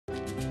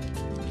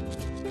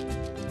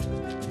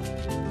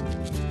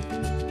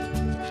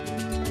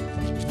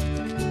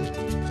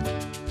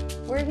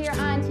We're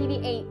here on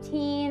TV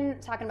 18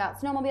 talking about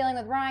snowmobiling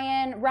with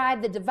Ryan,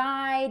 Ride the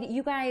Divide.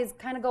 You guys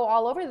kind of go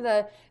all over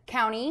the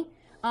county.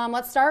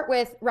 Let's start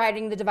with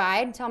riding the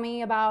divide. Tell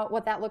me about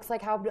what that looks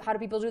like. How do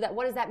people do that?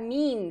 What does that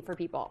mean for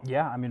people?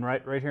 Yeah, I mean,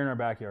 right here in our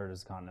backyard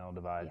is the Continental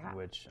Divide, Yeah.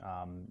 which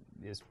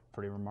is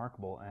pretty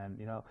remarkable. And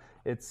you know,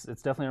 it's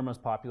definitely our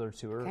most popular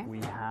tour. Okay. We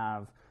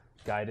have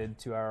guided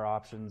 2-hour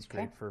options, Okay.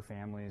 great for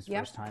families, Yep.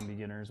 first-time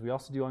beginners. We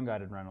also do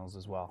unguided rentals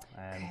as well,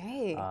 and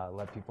Okay.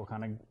 let people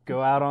kind of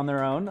go out on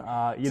their own. Do Help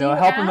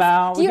ask, them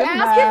out. Do you give them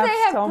ask if maps, they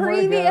tell have 'em where to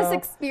previous go.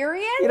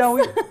 experience? You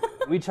know,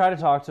 we try to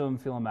talk to them,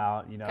 feel them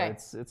out. You know, Okay.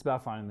 it's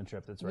about finding the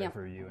trip that's right Yep.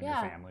 for you and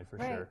Yeah. your family for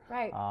Right, sure.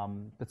 right.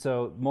 But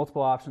so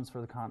multiple options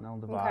for the Continental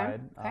Divide.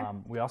 Okay.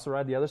 We also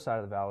ride the other side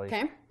of the valley,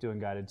 Okay. doing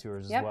guided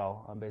tours Yep. as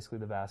well. Basically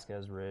the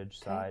Vasquez Ridge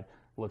side,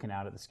 looking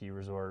out at the ski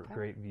resort,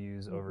 great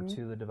views over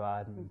to the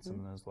divide and some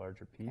of those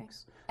larger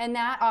peaks. And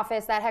that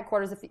office, that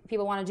headquarters, if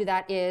people want to do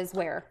that, is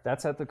where?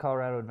 That's at the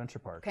Colorado Adventure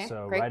Park. Okay,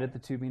 So great. right at the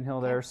tubing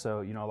hill there. So,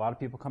 you know, a lot of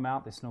people come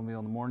out, they snowmobile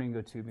in the morning,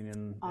 go tubing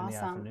in the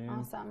afternoon.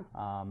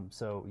 Awesome.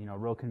 So, you know,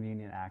 real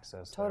convenient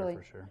access Totally.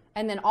 there for sure.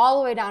 And then all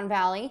the way down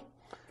valley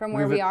from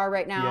where we are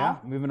right now. Yeah,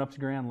 moving up to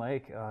Grand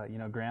Lake. You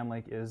know, Grand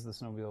Lake is the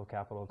snowmobile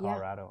capital of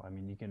Colorado. I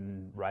mean, you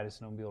can ride a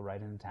snowmobile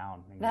right in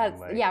town in Grand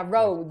Lake. Yeah,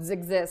 roads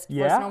exist for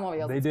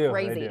snowmobiles. They it's do.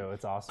 crazy. They do.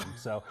 It's awesome.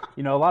 So,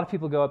 you know, a lot of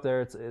people go up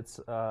there.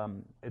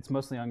 It's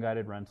mostly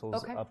unguided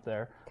rentals up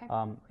there.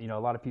 Okay. You know,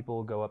 a lot of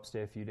people go up,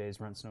 stay a few days,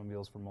 rent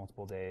snowmobiles for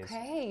multiple days,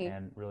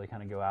 and really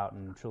kind of go out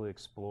and truly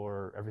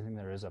explore everything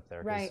there is up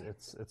there. 'Cause Right.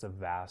 It's a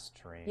vast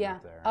terrain Yeah.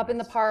 up there. Up in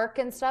the It's- park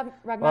and stuff?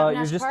 Well,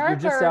 you're just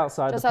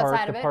outside the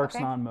park. The park's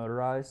Okay.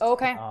 non-motorized.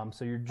 Okay.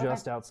 So you're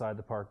just outside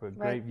the park, but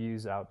great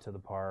views out to the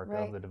park,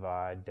 Right. of the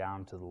divide,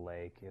 down to the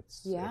lake.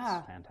 It's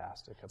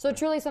fantastic. Up So there.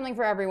 truly something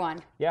for everyone.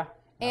 Yeah.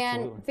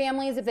 And Absolutely.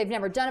 families, if they've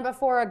never done it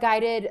before, a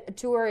guided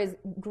tour is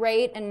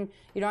great, and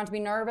you don't have to be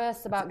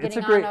nervous about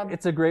getting on a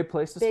It's a great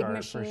place to big start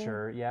machine. for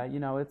sure. Yeah, you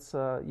know, it's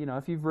you know,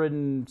 if you've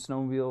ridden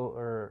snowmobile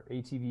or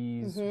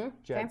ATVs,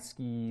 jet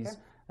skis,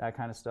 that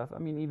kind of stuff. I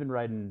mean, even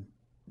riding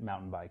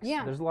mountain bikes.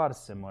 Yeah. There's a lot of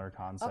similar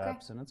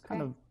concepts, and it's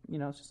kind of, you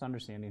know, it's just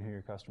understanding who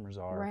your customers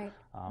are,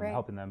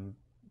 helping them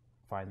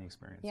find the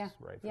experience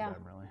right for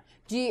them,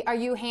 really. Are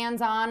you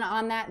hands-on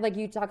on that? Like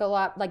you talk a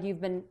lot, like you've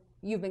been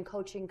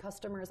coaching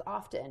customers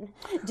often.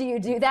 Do you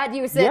do that? Do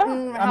you sit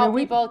and help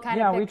people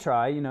kind of Yeah, we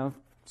try. You know,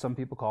 some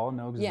people call and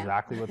know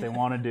exactly what they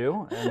want to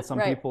do, and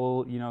some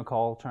people, you know,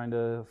 call trying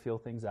to feel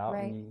things out,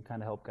 and you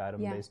kind of help guide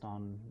them based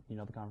on, you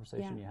know, the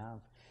conversation you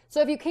have. So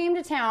if you came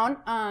to town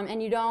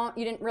and you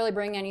didn't really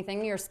bring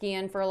anything, you're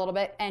skiing for a little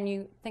bit, and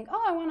you think,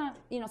 oh, I want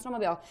to,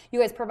 snowmobile. You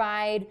guys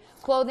provide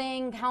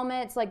clothing,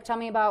 helmets. Like, tell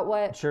me about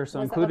what. Sure. So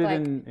included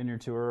in your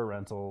tour or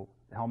rental,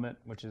 helmet,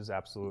 which is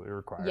absolutely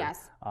required.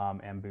 Yes.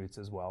 And boots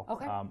as well.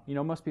 Okay. You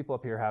know, most people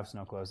up here have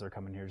snow clothes. They're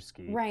coming here to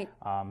ski. Right.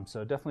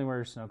 So definitely wear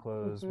your snow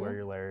clothes, wear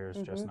your layers,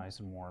 dress nice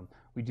and warm.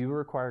 We do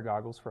require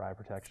goggles for eye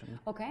protection.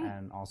 Okay.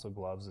 And also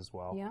gloves as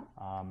well. Yeah.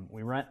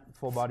 We rent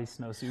full body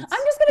snowsuits.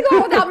 I'm just going to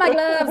go without my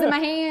gloves and my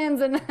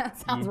hands, and that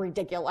sounds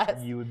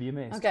ridiculous. You would be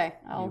amazed. Okay.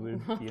 You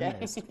would be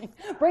amazed.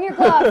 Bring your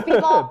gloves,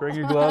 people. Bring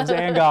your gloves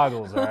and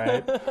goggles, all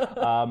right?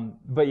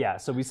 But yeah,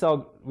 so we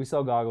sell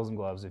goggles and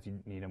gloves if you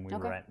need them. We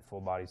rent full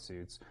body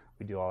suits.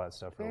 We do all that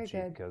stuff real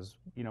cheap because,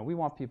 you know, we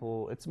want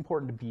people, it's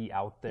important to be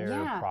out there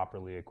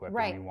properly equipped.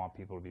 And we want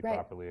people to be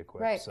properly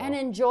equipped. Right. So And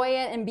enjoy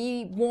it and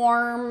be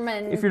warm.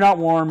 And if you're not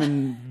warm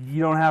and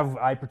you don't have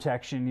eye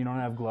protection, you don't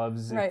have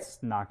gloves,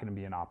 it's not going to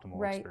be an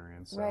optimal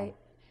experience. So. Right.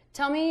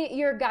 Tell me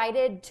your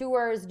guided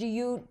tours. Do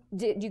you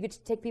get to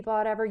take people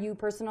out ever, you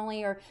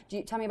personally, or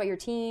tell me about your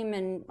team?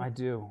 And I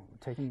do.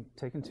 Taking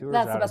tours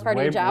That's out the best is part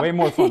of your job. way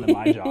more fun than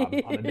my job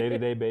on a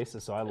day-to-day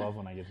basis, so I love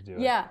when I get to do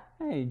it. Yeah.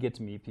 Hey, you get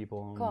to meet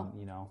people and,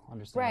 you know,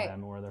 understand them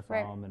and where they're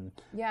from and,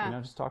 you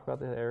know, just talk about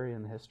the area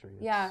and the history.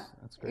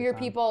 It's great Your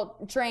time.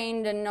 people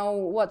trained and know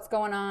what's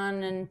going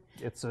on, and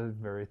it's a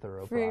very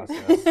thorough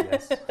process,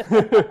 yes.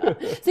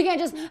 So you can't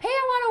just, hey,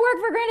 I want to work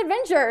for Grand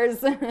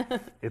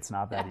Adventures. It's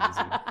not that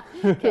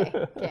easy.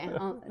 Okay,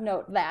 I'll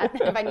note that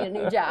if I need a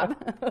new job.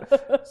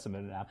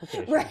 Submit an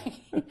application.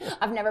 Right.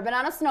 I've never been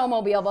on a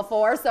snowmobile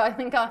before, so I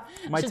think I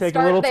might should take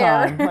start a little there.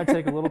 time. Might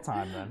take a little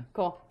time then.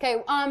 Cool.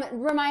 Okay.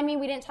 Remind me,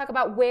 we didn't talk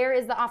about where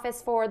is the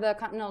office for the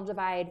Continental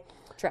Divide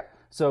trip.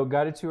 So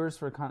guided tours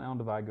for Continental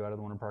Divide go out of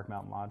the Winter Park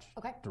Mountain Lodge.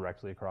 Okay.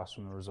 Directly across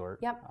from the resort.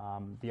 Yep.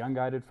 The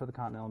unguided for the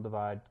Continental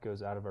Divide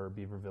goes out of our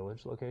Beaver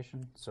Village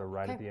location. So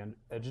right at the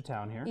edge of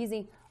town here.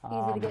 Easy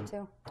to get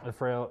to. The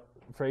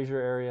Fraser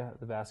area,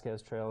 the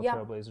Vasquez Trail,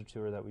 Trailblazer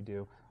tour that we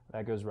do,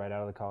 that goes right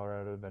out of the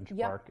Colorado Adventure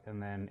Park.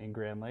 And then in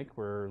Grand Lake,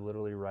 we're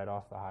literally right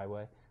off the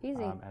highway.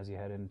 Easy. As you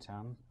head into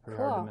town. Pretty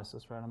hard to miss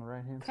us right on the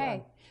right-hand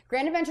side. Okay.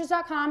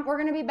 Grandadventures.com. We're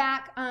going to be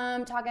back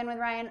talking with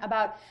Ryan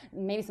about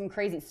maybe some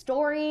crazy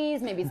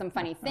stories, maybe some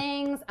funny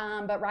things.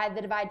 But Ride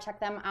the Divide, check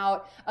them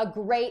out. A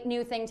great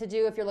new thing to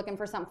do if you're looking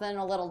for something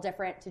a little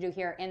different to do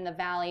here in the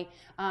Valley.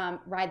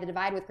 Ride the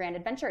Divide with Grand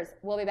Adventures.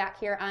 We'll be back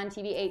here on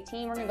TV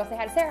 18. We're going to go say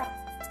hi to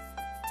Sarah.